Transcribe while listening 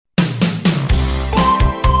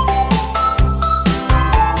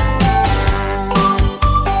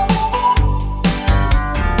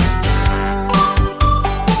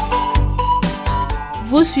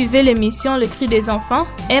suivez l'émission Le Cri des enfants,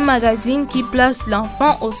 un magazine qui place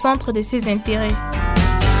l'enfant au centre de ses intérêts.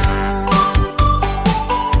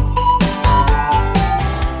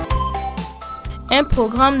 Un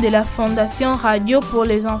programme de la Fondation Radio pour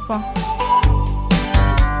les enfants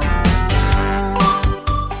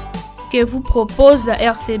que vous propose la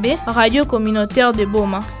RCB, Radio Communautaire de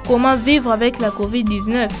Boma. Comment vivre avec la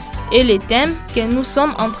COVID-19 et les thèmes que nous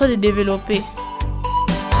sommes en train de développer.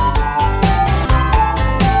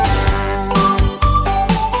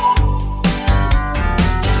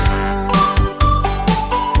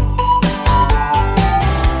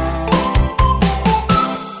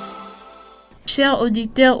 Chers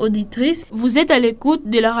auditeurs, auditrices, vous êtes à l'écoute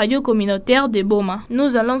de la radio communautaire de Boma.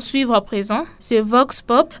 Nous allons suivre à présent ce Vox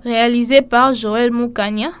Pop réalisé par Joël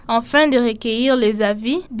Moukania afin de recueillir les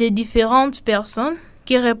avis des différentes personnes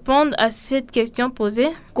qui répondent à cette question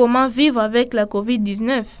posée. Comment vivre avec la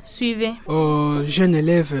COVID-19? Suivez. Jeune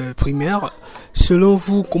élève primaire, selon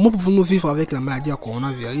vous, comment pouvons-nous vivre avec la maladie à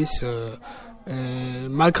coronavirus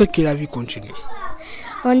malgré que la vie continue?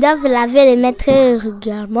 On doit laver les mains très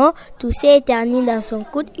régulièrement, tousser, éternuer dans son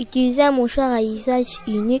coude, utiliser un mouchoir à usage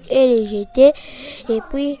unique et les jeter. Et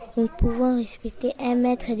puis, nous pouvons respecter 1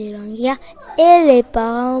 mètre de longueur et les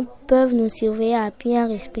parents peuvent nous surveiller à bien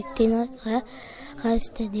respecter notre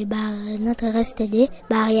reste des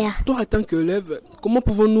barrières. Toi, en tant qu'élève, comment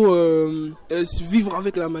pouvons-nous vivre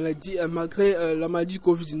avec la maladie malgré la maladie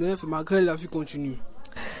Covid-19, malgré la vie continue?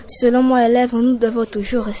 Selon moi, élève, nous devons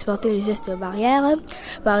toujours respecter les gestes barrières.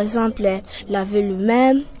 Par exemple, laver les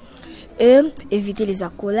mains, éviter les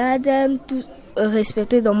accolades,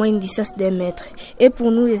 respecter d'au moins une distance d'1 mètre. Et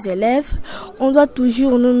pour nous, les élèves, on doit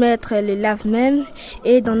toujours nous mettre les lave-mains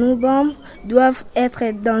et dans nos bancs doivent être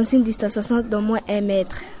dans une distanciation d'au moins 1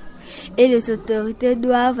 mètre. Et les autorités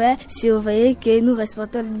doivent surveiller que nous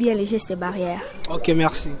respectons bien les gestes barrières. Ok,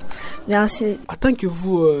 merci. Merci. En tant que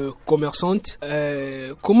vous, commerçante,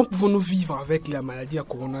 comment pouvons-nous vivre avec la maladie à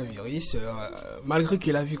coronavirus malgré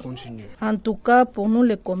que la vie continue? En tout cas, pour nous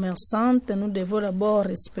les commerçantes, nous devons d'abord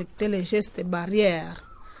respecter les gestes barrières.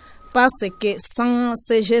 Parce que sans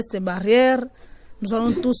ces gestes barrières, nous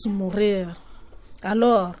allons tous mourir.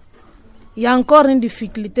 Alors, il y a encore une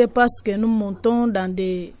difficulté parce que nous montons dans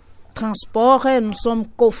des transports, nous sommes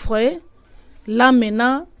coffrés. Là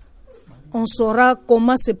maintenant, on saura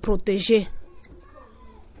comment se protéger.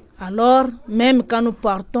 Alors, même quand nous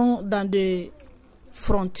partons dans des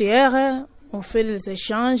frontières, on fait des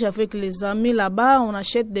échanges avec les amis là-bas, on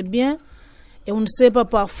achète des biens et on ne sait pas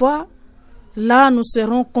parfois, là nous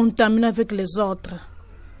serons contaminés avec les autres.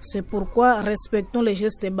 C'est pourquoi respectons les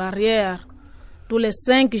gestes barrières. Tous les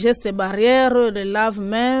 5 gestes barrières, de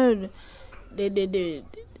lave-mains,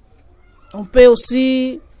 on peut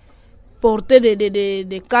aussi porter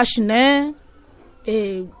des cache-nez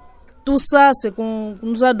et tout ça, ce qu'on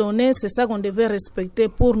nous a donné, c'est ça qu'on devait respecter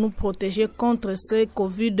pour nous protéger contre ce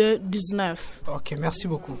Covid-19. Ok, merci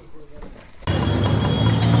beaucoup.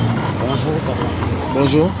 Bonjour, papa.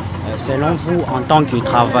 Bonjour. Selon vous, en tant que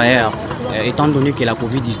travailleur, étant donné que la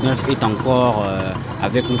Covid-19 est encore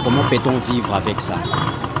avec nous, comment peut-on vivre avec ça?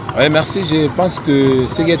 Oui, merci. Je pense que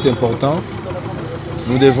ce qui est important,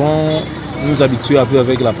 nous devons nous habituer à vivre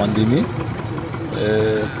avec la pandémie,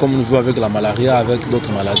 comme nous vivons avec la malaria, avec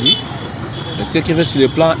d'autres maladies. Mais ce qui reste sur le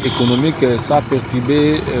plan économique, ça a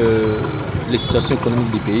perturbé les situations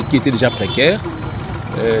économiques du pays qui étaient déjà précaires.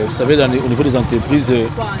 Vous savez, au niveau des entreprises,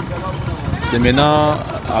 c'est maintenant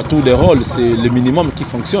à tous les rôles, c'est le minimum qui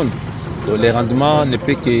fonctionne. Donc, les rendements ne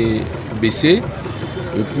peuvent que baisser.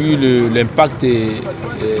 Et puis l'impact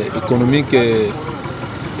économique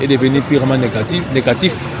est devenu purement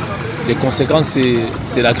négatif. Les conséquences,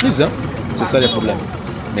 c'est la crise. C'est ça le problème.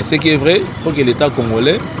 Mais ce qui est vrai, il faut que l'État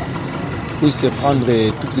congolais puisse prendre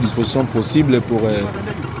toutes les dispositions possibles pour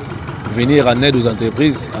venir en aide aux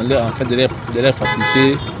entreprises afin de leur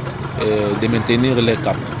faciliter de maintenir leur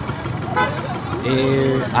cap.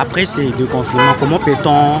 Et après ces 2 confinements, comment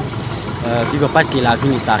peut-on vivre parce que la vie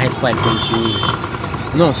ne s'arrête pas, elle continue?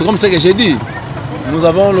 Non, c'est comme ça que j'ai dit. Nous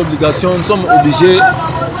avons l'obligation, nous sommes obligés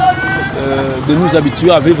de nous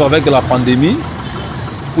habituer à vivre avec la pandémie,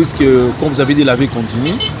 puisque, comme vous avez dit, la vie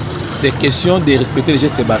continue. C'est question de respecter les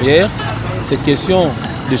gestes barrières, c'est question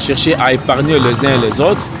de chercher à épargner les uns et les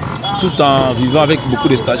autres, tout en vivant avec beaucoup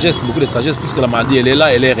de sagesse, puisque la maladie, elle est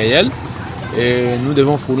là, elle est réelle. Et nous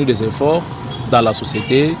devons fournir des efforts dans la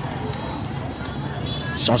société,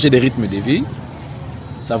 changer de rythme de vie,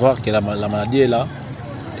 savoir que la maladie est là.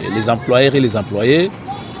 Et les employeurs et les employés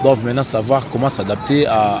doivent maintenant savoir comment s'adapter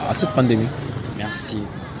à cette pandémie. Merci.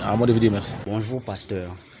 À moi de vous dire merci. Bonjour, pasteur.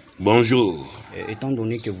 Bonjour. Étant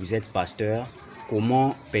donné que vous êtes pasteur,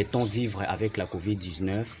 comment peut-on vivre avec la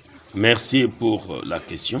Covid-19? Merci pour la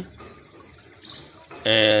question.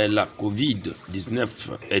 La Covid-19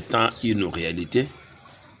 étant une réalité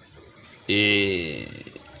et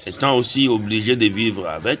étant aussi obligé de vivre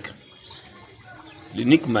avec,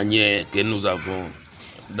 l'unique manière que nous avons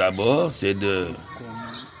d'abord, c'est de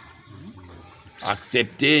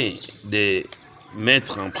accepter de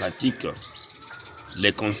mettre en pratique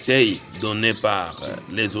les conseils donnés par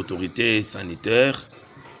les autorités sanitaires,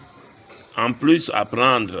 en plus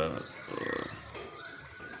apprendre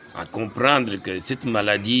à comprendre que cette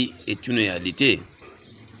maladie est une réalité,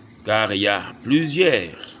 car il y a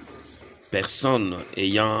plusieurs personnes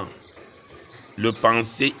ayant le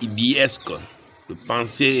pensée ibiesque, le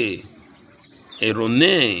pensée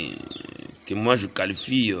erroné, que moi je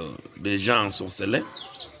qualifie de gens ensorcelés,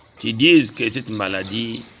 qui disent que cette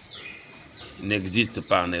maladie n'existe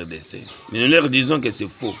pas en RDC. Mais nous leur disons que c'est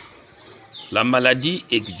faux. La maladie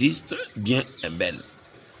existe, bien et belle.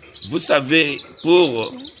 Vous savez,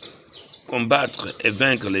 pour combattre et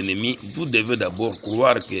vaincre l'ennemi, vous devez d'abord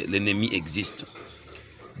croire que l'ennemi existe.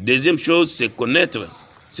 Deuxième chose, c'est connaître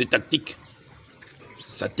ses tactiques,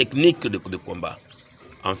 sa technique de combat,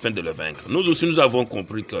 afin de le vaincre. Nous aussi, nous avons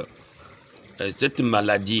compris que cette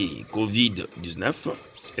maladie Covid-19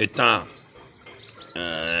 étant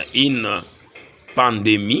une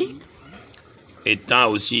pandémie, étant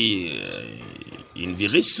aussi une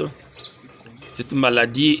virus, cette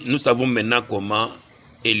maladie, nous savons maintenant comment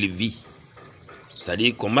elle vit,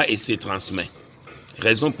 c'est-à-dire comment elle se transmet.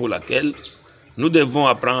 Raison pour laquelle nous devons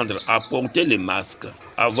apprendre à porter les masques,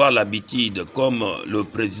 avoir l'habitude, comme le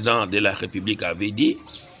président de la République avait dit,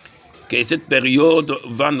 que cette période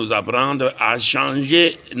va nous apprendre à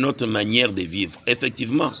changer notre manière de vivre.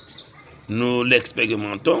 Effectivement, nous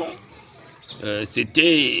l'expérimentons.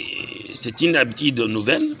 C'est une habitude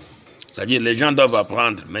nouvelle, c'est-à-dire les gens doivent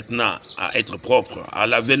apprendre maintenant à être propres, à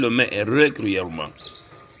laver les mains régulièrement,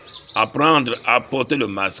 apprendre à porter le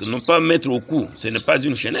masque, ne pas mettre au cou, ce n'est pas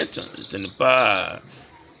une chaînette, ce n'est pas,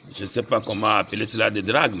 je ne sais pas comment appeler cela, des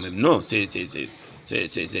dragues, mais non, c'est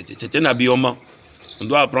un habillement. On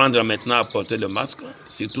doit apprendre maintenant à porter le masque,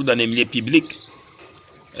 surtout dans les milieux publics.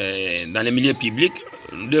 Dans les milieux publics,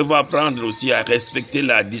 nous devons apprendre aussi à respecter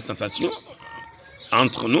la distanciation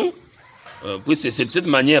entre nous, puis c'est de cette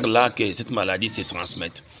manière-là que cette maladie se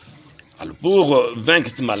transmet. Alors pour vaincre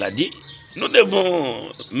cette maladie, nous devons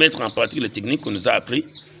mettre en pratique les techniques qu'on nous a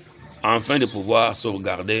apprises afin de pouvoir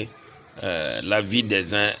sauvegarder la vie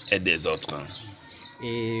des uns et des autres.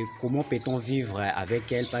 Et comment peut-on vivre avec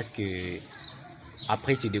elle, parce que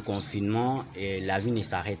après ce déconfinement, la vie ne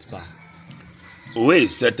s'arrête pas? Oui,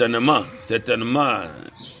 certainement.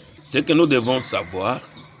 Ce que nous devons savoir,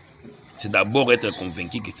 c'est d'abord être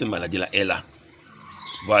convaincu que cette maladie-là est là.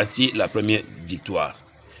 Voici la première victoire.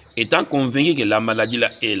 Étant convaincu que la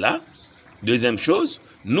maladie-là est là, deuxième chose,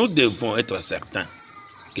 nous devons être certains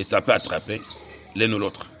que ça peut attraper l'un ou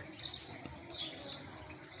l'autre,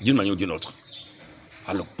 d'une manière ou d'une autre.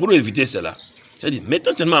 Alors, pour éviter cela, c'est-à-dire,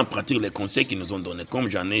 mettons seulement en pratique les conseils qu'ils nous ont donnés,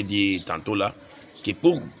 comme j'en ai dit tantôt là, que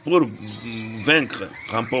pour vaincre,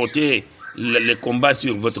 remporter le combat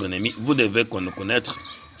sur votre ennemi, vous devez connaître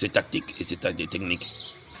ses tactiques et ses techniques.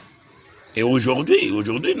 Et aujourd'hui,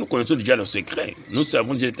 nous connaissons déjà le secret. Nous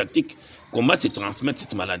savons déjà les tactiques, comment se transmettre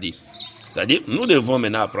cette maladie. C'est-à-dire, nous devons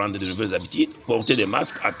maintenant apprendre de nouvelles habitudes, porter des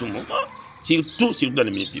masques à tout moment, surtout dans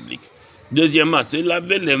les milieux publics. Deuxièmement, c'est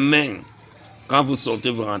laver les mains. Quand vous sortez,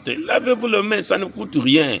 vous rentrez, lavez-vous les mains, ça ne coûte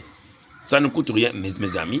rien. Ça ne coûte rien,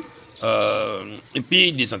 mes amis. Et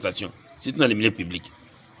puis, distanciation, c'est dans les milieux publics.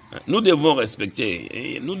 Nous devons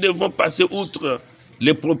respecter, et nous devons passer outre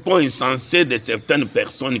les propos insensés de certaines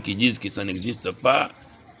personnes qui disent que ça n'existe pas,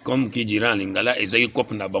 comme qui dira en lingala,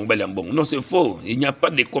 non, c'est faux, il n'y a pas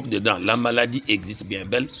de cope dedans, la maladie existe bien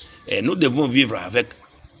belle, et nous devons vivre avec.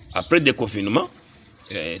 Après le déconfinement,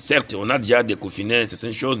 certes, on a déjà déconfiné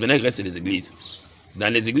certaines choses, maintenant il reste les églises.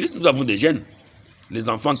 Dans les églises, nous avons des jeunes, les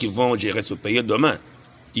enfants qui vont gérer ce pays demain.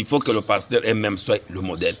 Il faut que le pasteur elle-même soit le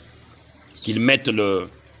modèle, qu'il mette le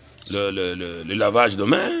lavage de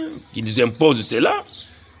main, qu'ils imposent cela.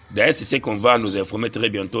 D'ailleurs, c'est ce qu'on va nous informer très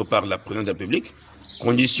bientôt par la présidence de la République.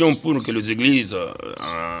 Condition pour que les églises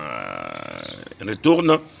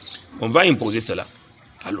retournent, on va imposer cela.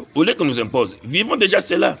 Alors, au lieu qu'on nous impose, vivons déjà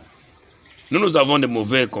cela. Nous avons des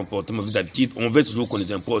mauvais comportements d'habitude, on veut toujours qu'on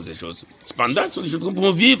nous impose des choses. Cependant, ce sont des choses qu'on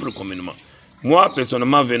peut vivre communément. Moi,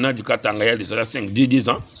 personnellement, venant du Katanga, il y a déjà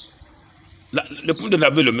 5-10 ans, le point de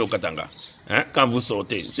laver le main au Katanga, hein, quand vous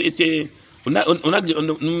sortez,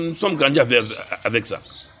 nous sommes grandis avec ça.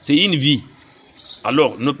 C'est une vie.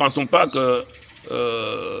 Alors, ne pensons pas que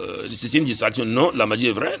c'est une distraction. Non, la maladie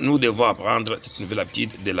est vraie. Nous devons apprendre cette nouvelle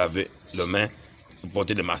habitude de laver les mains, de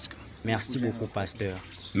porter des masques. Merci beaucoup, pasteur.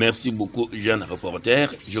 Merci beaucoup, jeunes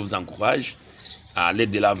reporters. Je vous encourage à aller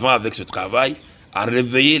de l'avant avec ce travail, à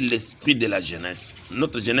réveiller l'esprit de la jeunesse.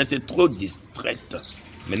 Notre jeunesse est trop distraite.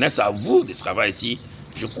 Maintenant, c'est à vous de travailler ici.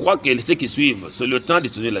 Je crois que ceux qui suivent, c'est le temps de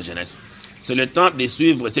soutenir la jeunesse. C'est le temps de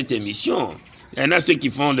suivre cette émission. Il y en a ceux qui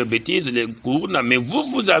font les bêtises, les courounas, mais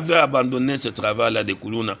vous avez abandonné ce travail-là de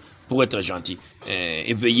courounas pour être gentil.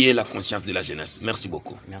 Éveiller la conscience de la jeunesse. Merci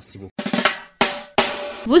beaucoup. Merci beaucoup.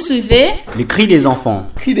 Vous suivez Les cris des enfants.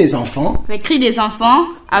 Cris des enfants. Les cris des enfants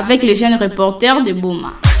avec les jeunes reporters de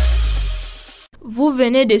Boma. Vous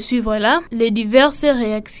venez de suivre là les diverses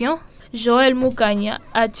réactions. Joël Moukania,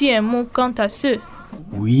 as-tu un mot quant à ce?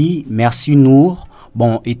 Oui, merci Nour.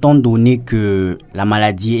 Bon, étant donné que la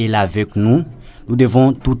maladie est là avec nous, nous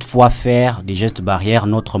devons toutefois faire des gestes barrières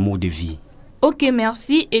notre mode de vie. Ok,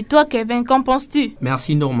 merci. Et toi, Kevin, qu'en penses-tu?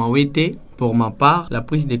 Merci Norman Wete. Pour ma part, la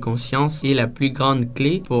prise de conscience est la plus grande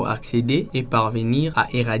clé pour accéder et parvenir à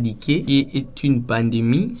éradiquer ce qui est une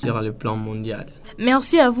pandémie sur le plan mondial.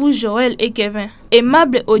 Merci à vous, Joël et Kevin.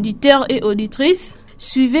 Aimables auditeurs et auditrices,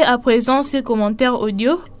 suivez à présent ces commentaires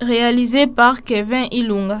audio réalisés par Kevin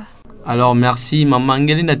Ilunga. Alors merci maman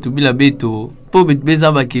ngeli na tubila beto po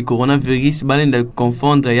beza ba ke coronavirus balenda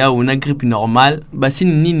confondre ya una grippe normale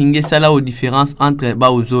basini nini ngesala au différence entre ba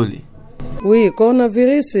ozole. Oui,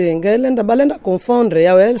 coronavirus ngelenda balenda confondre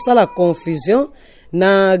ya ça la confusion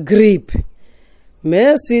na grippe.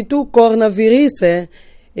 Mais surtout coronavirus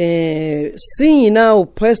signe na ou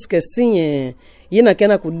presque signe yina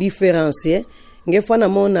kena ku différencier ngefana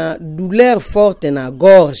mona douleur forte na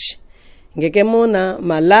gorge. Ngeke mona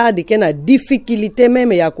malade kena difficulté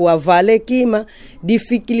même ya kuavale kima,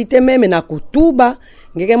 difficulté même na kutuba,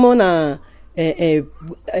 ngeke mona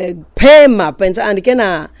pema pensa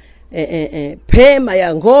andikena pema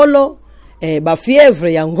ya ngolo, ba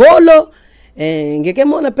fièvre ya ngolo, ngeke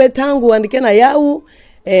mona petangu andikena yau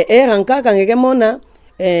erankaka ngeke mona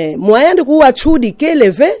moyen de kuwa chudi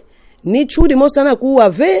keleve ni chudi mosana kuwa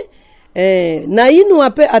ve na inu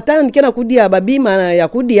ape atandi kena kudia babima ya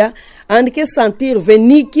kudia andike sentir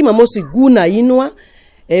veniki mamosi guna inwa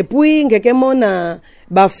et puis ngeke mona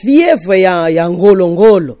ba fièvre ya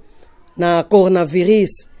ngolo na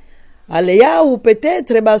coronavirus ale ya ou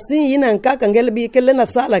peut-être basi ina nkaka ngele bi kele na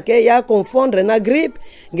sala ke ya confondre na grippe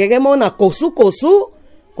ngeke mona kosu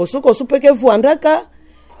peke vuandaka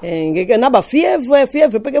ngeke na ba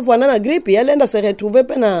fièvre peke vuanda na grippe yalenda se retrouver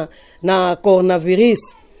pe na coronavirus.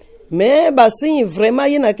 Mais basi vraiment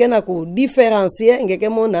yina kena ku différencier ngeke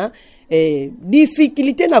mona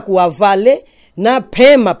difficulté na ku avale na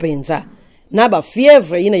pema penza na ba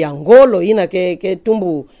fièvre yina ya ngolo yina ke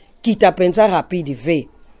tumbu kita penza rapide ve.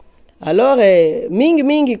 Alors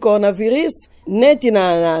mingi coronavirus neti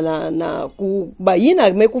na ku bayina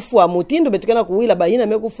mekufua mutindo betukana kuwila bayina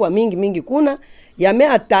mekufua mingi kuna yame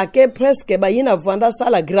attaquer presque bayina vanda ça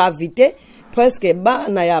la gravité presque ba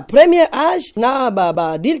na ya premier âge na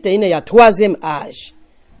ba dilte ina ya troisième âge.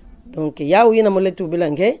 Donc ya ina moletu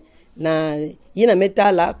bilange na ina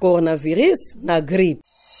metala coronavirus na grippe.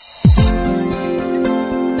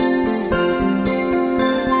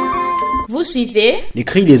 Vous suivez Les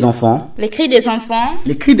cris des enfants. Les cris des enfants.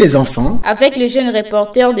 Les cris des enfants. Avec le jeune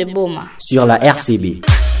reporter de Boma. Sur la RCB.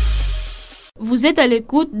 Vous êtes à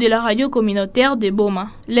l'écoute de la radio communautaire de Boma.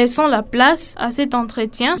 Laissons la place à cet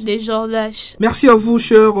entretien de Jordache. Merci à vous,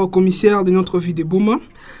 cher commissaire de notre vie de Boma.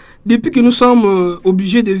 Depuis que nous sommes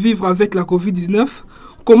obligés de vivre avec la COVID-19,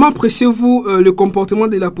 comment appréciez-vous le comportement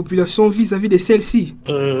de la population vis-à-vis de celle-ci?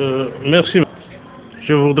 Merci.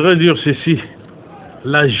 Je voudrais dire ceci.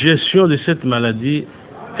 La gestion de cette maladie,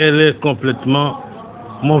 elle est complètement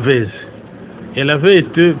mauvaise. Elle avait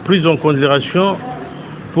été prise en considération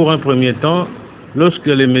pour un premier temps, lorsque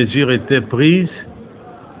les mesures étaient prises.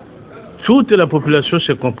 Toute la population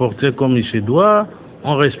se comportait comme il se doit,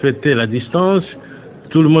 on respectait la distance,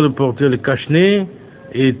 tout le monde portait le cache-nez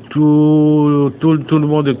et tout le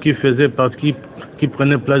monde qui faisait partie, qui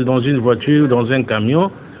prenait place dans une voiture, dans un camion,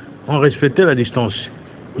 on respectait la distance.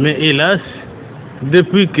 Mais hélas,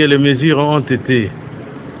 depuis que les mesures ont été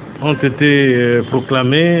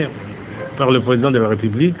proclamées par le président de la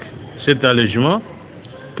République, cet allègement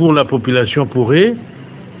pour la population pour eux,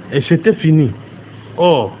 et c'était fini.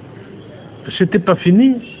 Or, c'était pas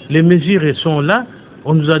fini, les mesures sont là,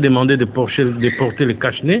 on nous a demandé de porter le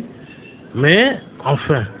cache-nez, mais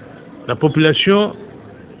enfin, la population,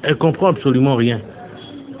 elle comprend absolument rien.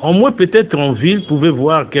 Au moins peut-être en ville, vous pouvez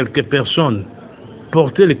voir quelques personnes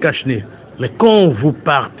porter le cache-nez. Mais quand vous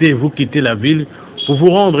partez, vous quittez la ville, pour vous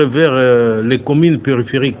rendre vers les communes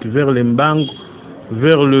périphériques, vers les Mbang,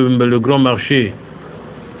 vers le grand marché.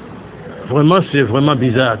 Vraiment, c'est vraiment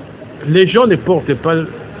bizarre. Les gens ne portent pas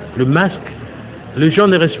le masque, les gens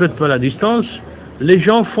ne respectent pas la distance, les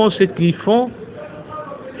gens font ce qu'ils font,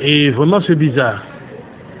 et vraiment c'est bizarre.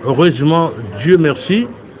 Heureusement, Dieu merci,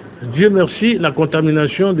 la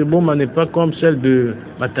contamination de Boma n'est pas comme celle de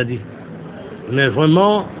Matadi. Mais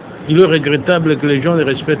vraiment, il est regrettable que les gens ne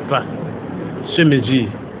respectent pas ces mesures.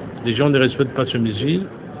 Les gens ne respectent pas ces mesures.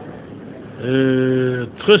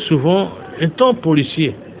 Très souvent, étant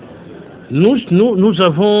policiers, nous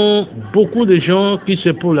avons beaucoup de gens qui se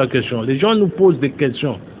posent la question. Les gens nous posent des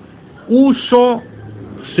questions. Où sont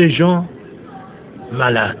ces gens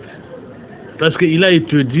malades? Parce qu'il a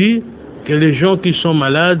été dit que les gens qui sont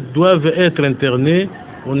malades doivent être internés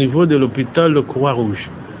au niveau de l'hôpital de Croix-Rouge.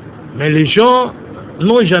 Mais les gens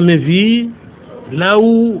n'ont jamais vu là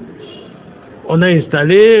où on a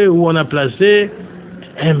installé, où on a placé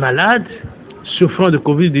un malade souffrant de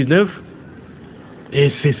Covid-19. Et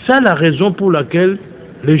c'est ça la raison pour laquelle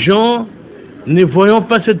les gens ne voyant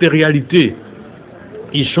pas cette réalité.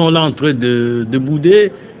 Ils sont là en train de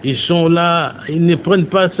bouder, ils sont là, ils ne prennent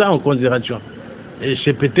pas ça en considération. Et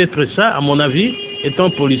c'est peut-être ça, à mon avis, étant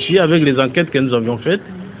policier, avec les enquêtes que nous avions faites,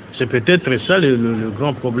 c'est peut-être ça le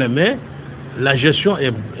grand problème. Mais la gestion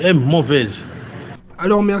est mauvaise.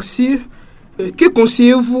 Alors merci. Que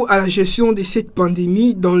conseillez-vous à la gestion de cette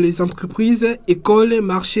pandémie dans les entreprises, écoles,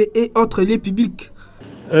 marchés et autres lieux publics?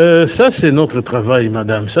 Ça c'est notre travail,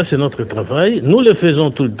 madame, ça c'est notre travail. Nous le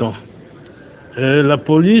faisons tout le temps. La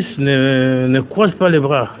police ne croise pas les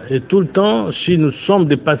bras. Et tout le temps, si nous sommes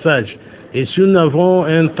de passage et si nous avons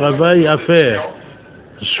un travail à faire,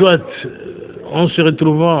 soit en se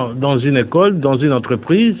retrouvant dans une école, dans une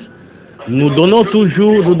entreprise, nous donnons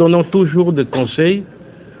toujours des conseils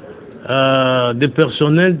à des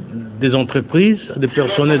personnels des entreprises, à des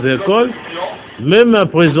personnels des écoles. Même à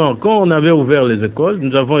présent, quand on avait ouvert les écoles,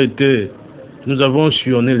 nous avons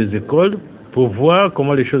sillonné les écoles pour voir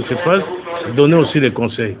comment les choses se passent, donner aussi des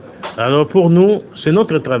conseils. Alors pour nous, c'est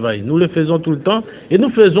notre travail. Nous le faisons tout le temps et nous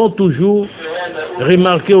faisons toujours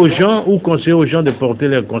remarquer aux gens ou conseiller aux gens de porter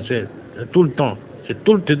leurs conseils. Tout le temps. C'est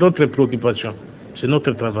notre préoccupation. C'est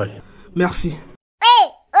notre travail. Merci. Hey,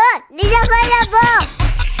 oh, les enfants là-bas!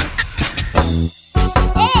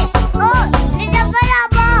 Hey, oh, les enfants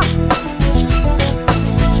là-bas!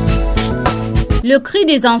 Le cri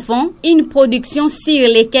des enfants, une production sur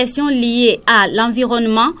les questions liées à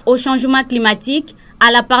l'environnement, au changement climatique,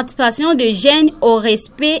 à la participation des jeunes, au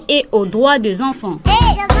respect et aux droits des enfants.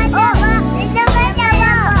 Hey, les enfants là-bas!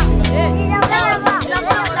 Les enfants là-bas!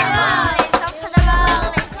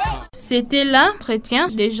 C'était l'entretien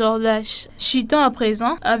de Jordache. Chutons à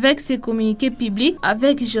présent avec ses communiqués publics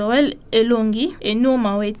avec Joël Elongi et Nour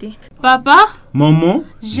Mawete. Papa, maman,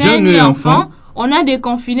 jeunes et enfants, on a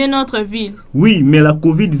déconfiné notre ville. Oui, mais la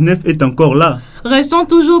Covid-19 est encore là. Restons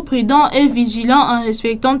toujours prudents et vigilants en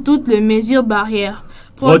respectant toutes les mesures barrières.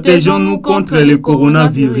 Protégeons-nous contre le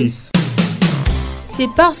coronavirus.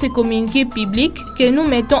 C'est par ces communiqués publics que nous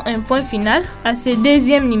mettons un point final à ce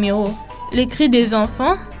deuxième numéro. Les cris des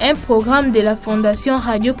enfants, un programme de la Fondation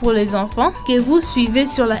Radio pour les enfants que vous suivez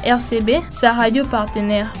sur la RCB, sa radio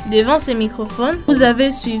partenaire. Devant ces microphones, vous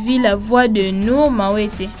avez suivi la voix de Nour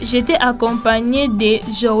Mawete. J'étais accompagnée de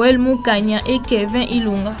Joël Moukania et Kevin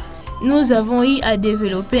Ilunga. Nous avons eu à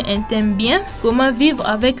développer un thème bien, comment vivre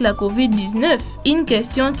avec la Covid-19, une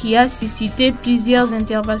question qui a suscité plusieurs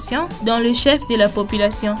interventions dans le chef de la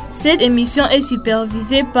population. Cette émission est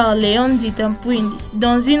supervisée par Léon Ditampuindi,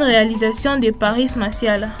 dans une réalisation de Paris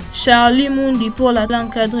Massiala. Charlie Mundi pour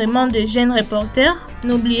l'encadrement de jeunes reporters.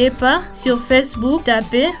 N'oubliez pas, sur Facebook,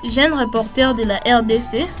 tapez Jeunes reporters de la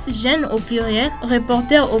RDC, jeunes au pluriel,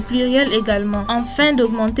 reporters au pluriel également, afin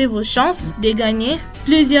d'augmenter vos chances de gagner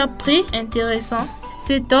plusieurs prix intéressants.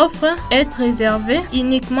 Cette offre est réservée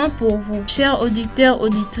uniquement pour vous, chers auditeurs,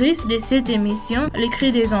 auditrices de cette émission, Les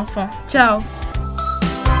Cris des enfants. Ciao!